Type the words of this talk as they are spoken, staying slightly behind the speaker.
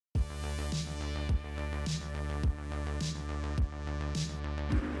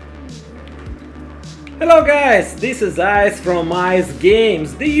Hello guys, this is Ice from Ice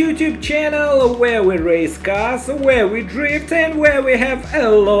Games, the YouTube channel where we race cars, where we drift and where we have a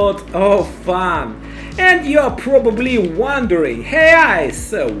lot of fun. And you're probably wondering, hey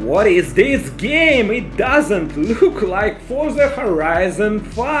Ice, what is this game? It doesn't look like Forza Horizon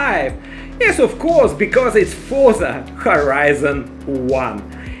 5. Yes, of course, because it's Forza Horizon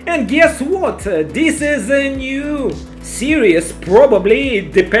 1. And guess what? This is a new series. Probably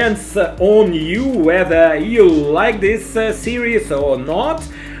it depends on you whether you like this series or not.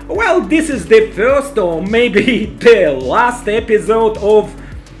 Well, this is the first or maybe the last episode of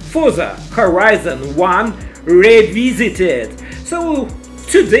Forza Horizon 1 Revisited. So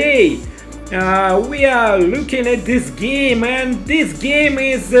today we are looking at this game, and this game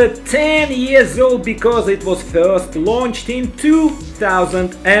is 10 years old because it was first launched in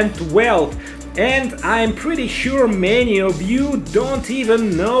 2012, and I'm pretty sure many of you don't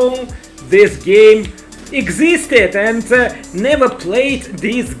even know this game existed and never played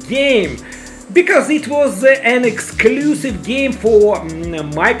this game, because it was an exclusive game for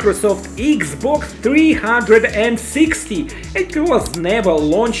Microsoft Xbox 360. It was never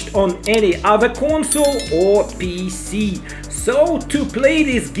launched on any other console or PC. So to play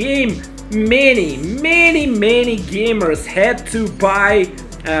this game, many gamers had to buy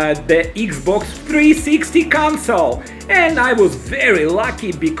the Xbox 360 console. And I was very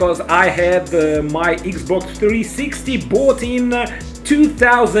lucky because I had my Xbox 360 bought in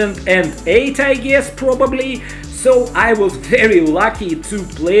 2008, I guess, probably. So I was very lucky to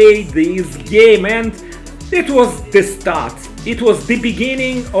play this game, and it was the start. It was the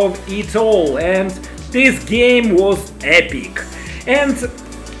beginning of it all, and this game was epic. And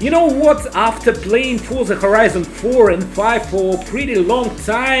you know what? After playing Forza Horizon 4 and 5 for a pretty long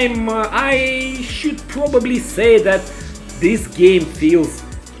time, I should probably say that this game feels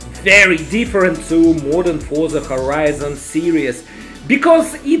very different to modern Forza Horizon series.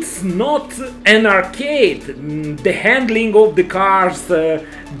 Because it's not an arcade. The handling of the cars, the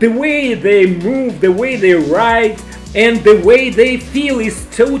way they move, the way they ride, and the way they feel is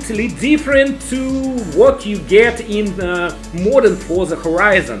totally different to what you get in modern Forza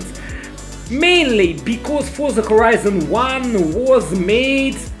Horizons. Mainly because Forza Horizon 1 was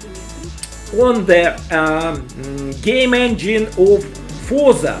made on the game engine of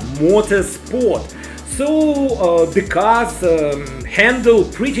Forza Motorsport. So the cars handle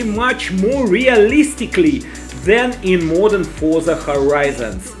pretty much more realistically than in modern Forza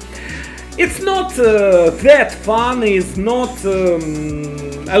Horizons. It's not that fun, it's not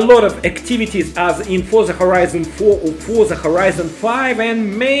a lot of activities as in Forza Horizon 4 or Forza Horizon 5,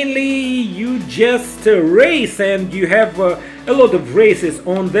 and mainly you just race, and you have a lot of races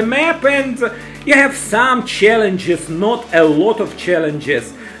on the map, and you have some challenges, not a lot of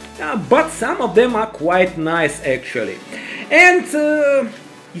challenges. But some of them are quite nice actually. And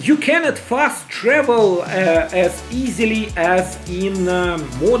you cannot fast travel as easily as in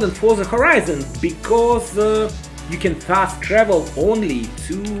modern Forza Horizon, because you can fast travel only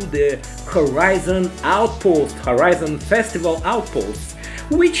to the Horizon Outpost, Horizon Festival Outposts,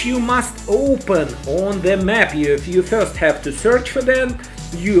 which you must open on the map. You first have to search for them,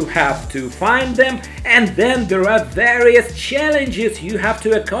 you have to find them, and then there are various challenges you have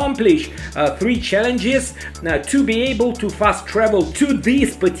to accomplish. 3 challenges to be able to fast travel to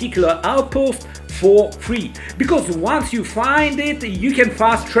this particular outpost for free. Because once you find it, you can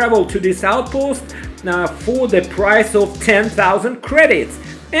fast travel to this outpost for the price of 10,000 credits.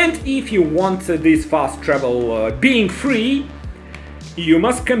 And if you want this fast travel being free, you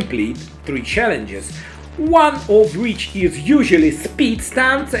must complete 3 challenges. One of which is usually speed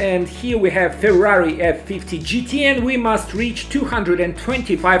stunts, and here we have Ferrari F50 GT, and we must reach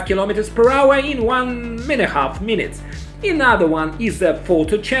 225 km per hour in 1.5 minutes. Another one is a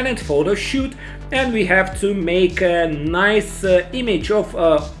photo challenge, photo shoot, and we have to make a nice image of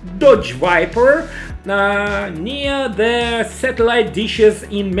a Dodge Viper near the satellite dishes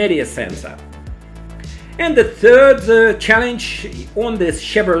in Media Center. And the third challenge on this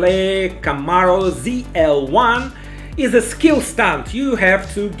Chevrolet Camaro ZL1 is a skill stunt. You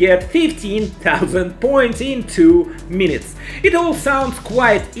have to get 15,000 points in 2 minutes. It all sounds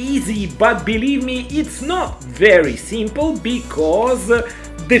quite easy, but believe me, it's not very simple, because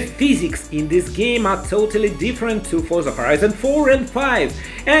the physics in this game are totally different to Forza Horizon 4 and 5.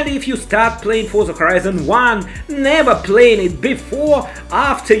 And if you start playing Forza Horizon 1, never playing it before,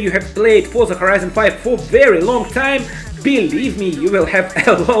 after you have played Forza Horizon 5 for a very long time, believe me, you will have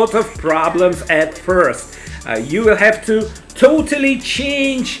a lot of problems at first. You will have to totally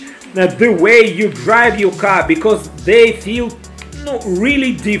change the way you drive your car, because they feel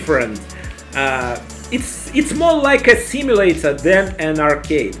really different. it's more like a simulator than an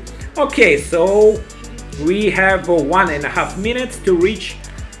arcade. Okay, so we have 1.5 minutes to reach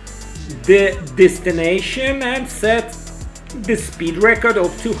the destination and set the speed record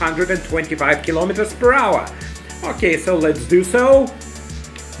of 225 kilometers per hour. Okay, so let's do so.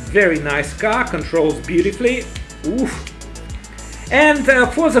 Very nice car, controls beautifully. Oof. And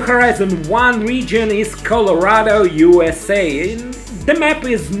Forza Horizon 1 region is Colorado, USA. The map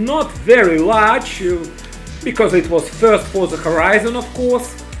is not very large, because it was first Forza Horizon, of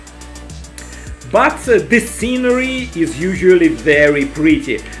course. But the scenery is usually very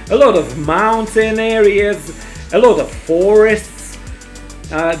pretty. A lot of mountain areas, a lot of forests.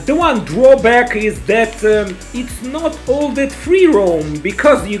 The one drawback is that it's not all that free roam,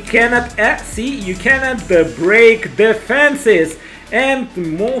 because you cannot you cannot break the fences, and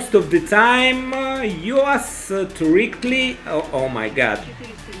most of the time you are strictly oh my god,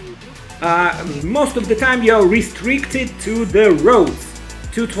 most of the time you are restricted to the roads.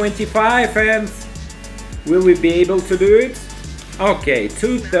 225, and will we be able to do it? Okay,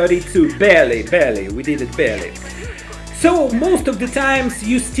 232, barely, we did it barely. So most of the times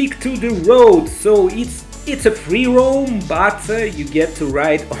you stick to the road, so it's a free roam, but you get to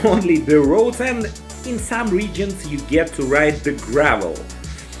ride only the roads, and in some regions you get to ride the gravel.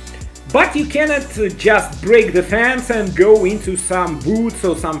 But you cannot just break the fence and go into some woods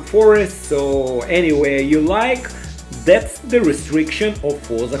or some forests or anywhere you like. That's the restriction of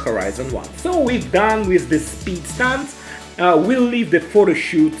Forza Horizon 1. So we're done with the speed stunts. We'll leave the photo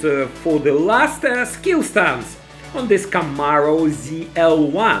shoot for the last skill stunts on this Camaro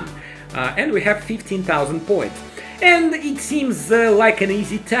ZL1, and we have 15,000 points. And it seems like an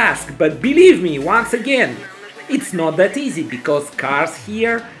easy task, but believe me, once again, it's not that easy, because cars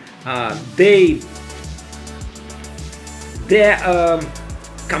here, they're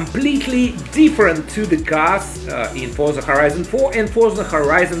completely different to the cars in Forza Horizon 4 and Forza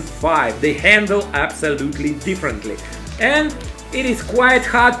Horizon 5. They handle absolutely differently, and it is quite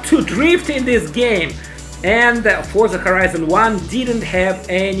hard to drift in this game. And Forza Horizon 1 didn't have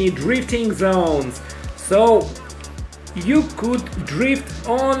any drifting zones, so you could drift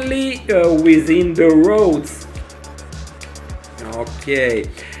only within the roads. Okay,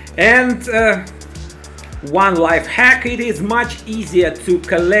 and one life hack: it is much easier to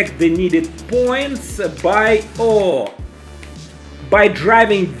collect the needed points by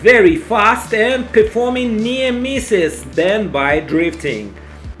driving very fast and performing near misses than by drifting.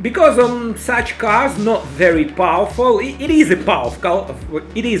 Because on such cars, not very powerful, it is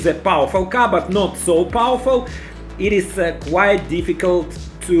a powerful car, but not so powerful. It is quite difficult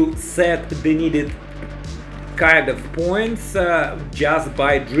to set the needed kind of points just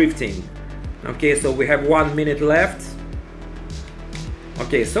by drifting. Okay, so we have 1 minute left.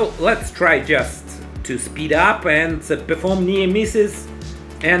 Okay, so let's try just to speed up and perform near misses,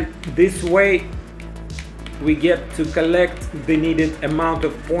 and this way we get to collect the needed amount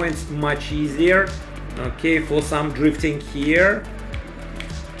of points much easier. Okay, for some drifting here.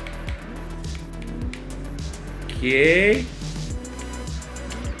 Okay,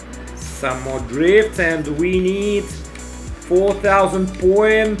 some more drift, and we need 4,000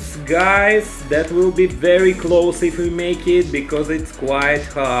 points, guys. That will be very close if we make it, because it's quite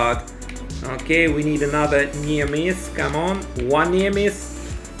hard. Okay, we need another near miss. Come on, one near miss.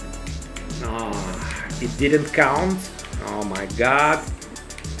 It didn't count. Oh my god.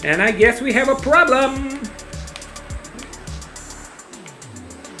 And I guess we have a problem.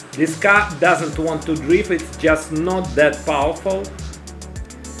 This car doesn't want to drift, it's just not that powerful.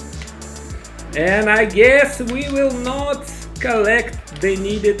 And I guess we will not collect the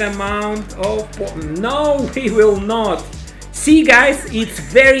needed amount of points. No, we will not. See guys, it's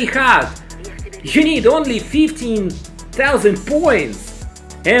very hard. You need only 15,000 points.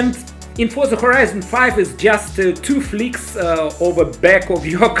 And in Forza Horizon 5 is just 2 flicks over back of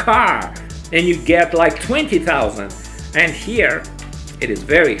your car and you get like 20,000. And here it is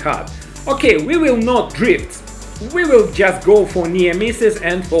very hard. Okay, we will not drift. We will just go for near misses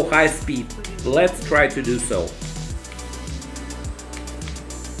and for high speed. Let's try to do so.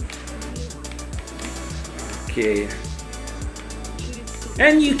 Okay.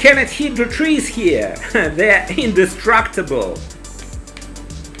 And you cannot hit the trees here. They're indestructible.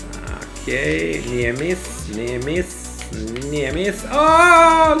 Okay, near miss, near miss, near miss.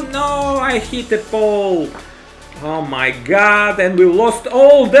 Oh no, I hit the pole. Oh my god, and we lost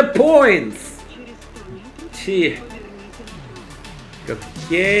all the points. Gee.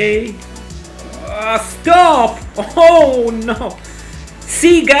 Okay. Stop! Oh no!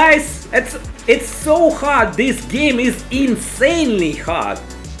 See guys, it's so hard. This game is insanely hard.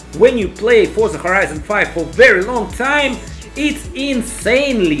 when you play Forza Horizon 5 for a very long time, it's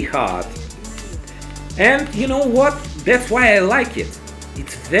insanely hard. And you know what? That's why I like it.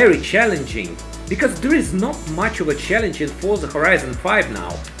 It's very challenging, because there is not much of a challenge in Forza Horizon 5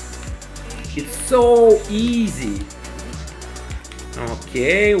 now. It's so easy.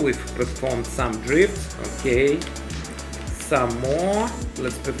 Okay, we've performed some drifts. Okay, some more.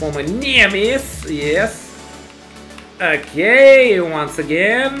 Let's perform a near miss. Yes. Okay, once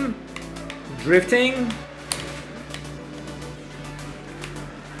again, drifting.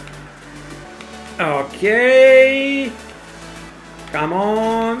 Okay, come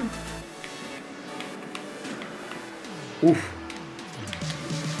on. Oof.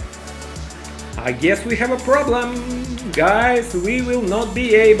 I guess we have a problem, guys. We will not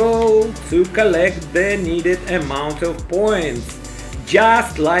be able to collect the needed amount of points,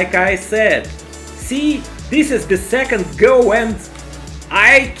 just like I said. See, this is the second go and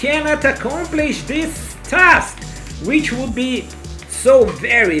I cannot accomplish this task, which would be so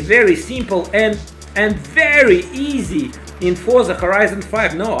very simple and very easy in Forza Horizon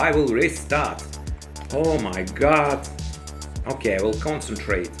 5. No, I will restart. Oh my god. Okay, I will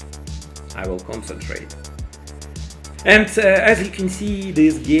concentrate. And as you can see,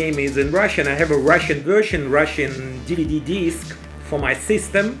 this game is in Russian. I have a Russian version, Russian DVD disc for my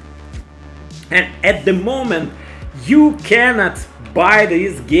system. And at the moment, you cannot buy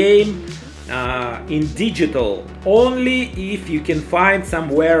this game in digital, only if you can find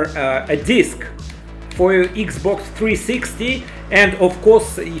somewhere a disc for your Xbox 360, and of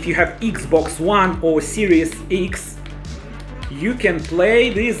course if you have Xbox One or Series X, you can play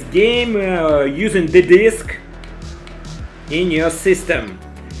this game using the disc in your system.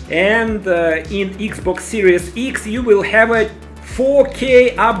 And in Xbox Series X you will have a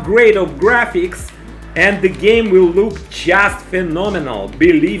 4K upgrade of graphics, and the game will look just phenomenal,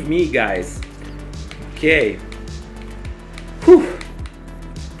 believe me, guys. Okay. Whew.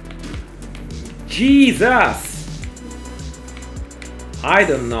 Jesus! I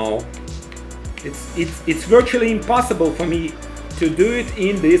don't know. It's virtually impossible for me to do it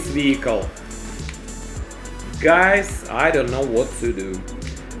in this vehicle. Guys, I don't know what to do.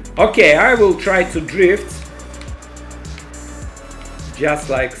 Okay, I will try to drift. Just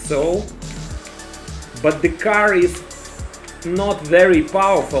like so. But the car is not very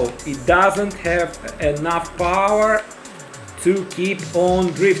powerful. It doesn't have enough power to keep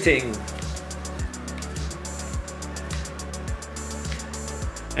on drifting.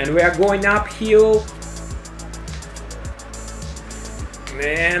 And we are going uphill.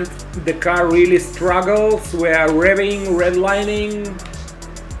 And the car really struggles. We are revving, redlining.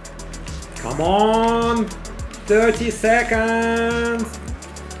 Come on! 30 seconds!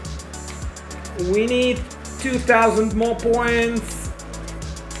 We need 2,000 more points.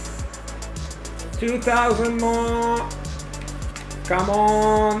 2,000 more. Come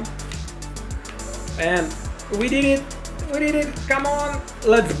on. And we did it. We did it. Come on.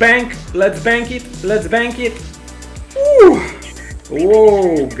 Let's bank. Let's bank it. Let's bank it. Woo.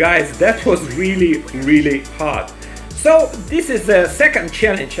 Whoa, guys, that was really hard. So this is the second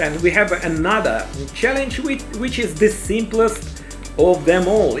challenge, and we have another challenge which is the simplest of them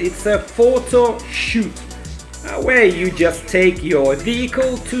all. It's a photo shoot, where you just take your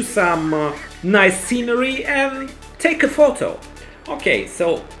vehicle to some nice scenery and take a photo. Okay,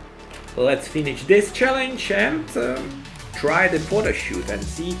 so let's finish this challenge and try the photo shoot and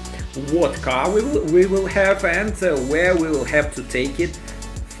see what car we will have and where we will have to take it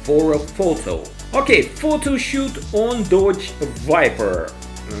for a photo. Okay, photo shoot on Dodge Viper.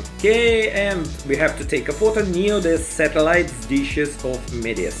 Okay, and we have to take a photo near the satellite dishes of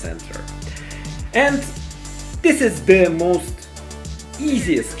Media Center. And this is the most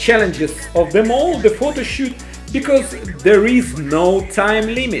easiest challenges of them all, the photo shoot, because there is no time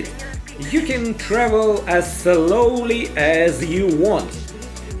limit. You can travel as slowly as you want,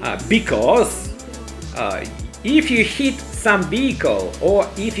 because if you hit some vehicle or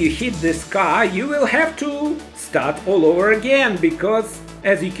if you hit this car, you will have to start all over again, because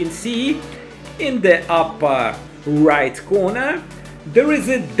as you can see in the upper right corner there is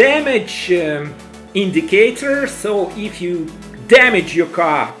a damage indicator. So if you damage your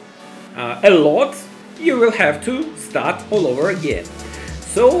car a lot, you will have to start all over again.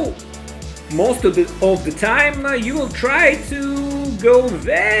 So most of the time you will try to go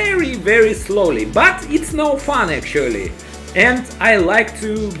very slowly, but it's no fun actually, and I like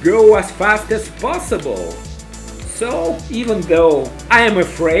to go as fast as possible. So even though I am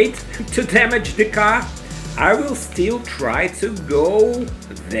afraid to damage the car, I will still try to go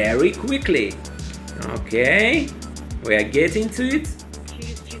very quickly. Okay, we are getting to it.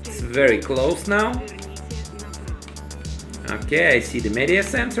 it's very close now. Okay, I see the media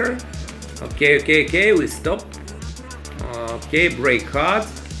center. Okay, we stop. Okay, brake hard.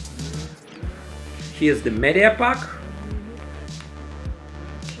 Here's the media pack.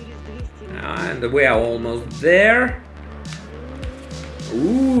 And we are almost there.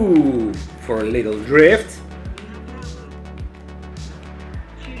 Ooh, for a little drift.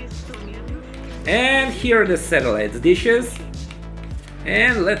 And here are the satellite dishes.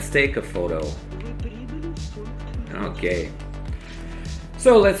 And let's take a photo. Okay.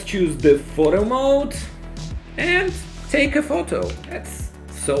 So let's choose the photo mode and take a photo. That's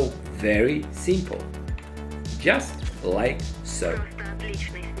so very simple. Just like so.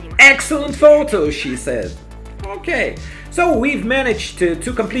 Excellent photo, she said. Okay, so we've managed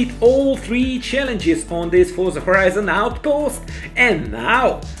to complete all 3 challenges on this Forza Horizon outpost, and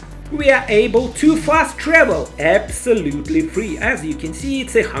now we are able to fast travel absolutely free. As you can see,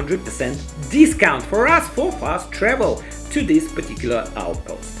 it's 100% discount for us for fast travel to this particular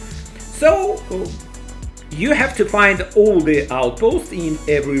outpost. So you have to find all the outposts in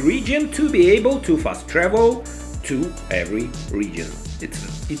every region to be able to fast travel to every region.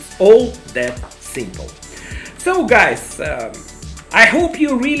 It's all that simple. So guys, I hope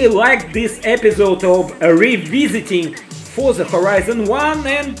you really liked this episode of revisiting Forza Horizon 1,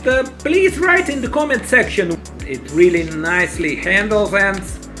 and please write in the comment section. It really nicely handles and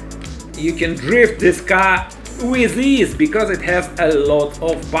you can drift this car with ease because it has a lot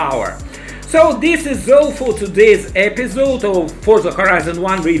of power. So this is all for today's episode of Forza Horizon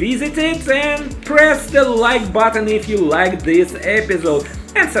 1 Revisited, and press the like button if you liked this episode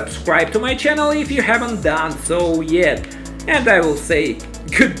and subscribe to my channel if you haven't done so yet. And I will say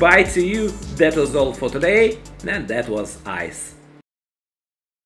goodbye to you. That was all for today, and that was Ice.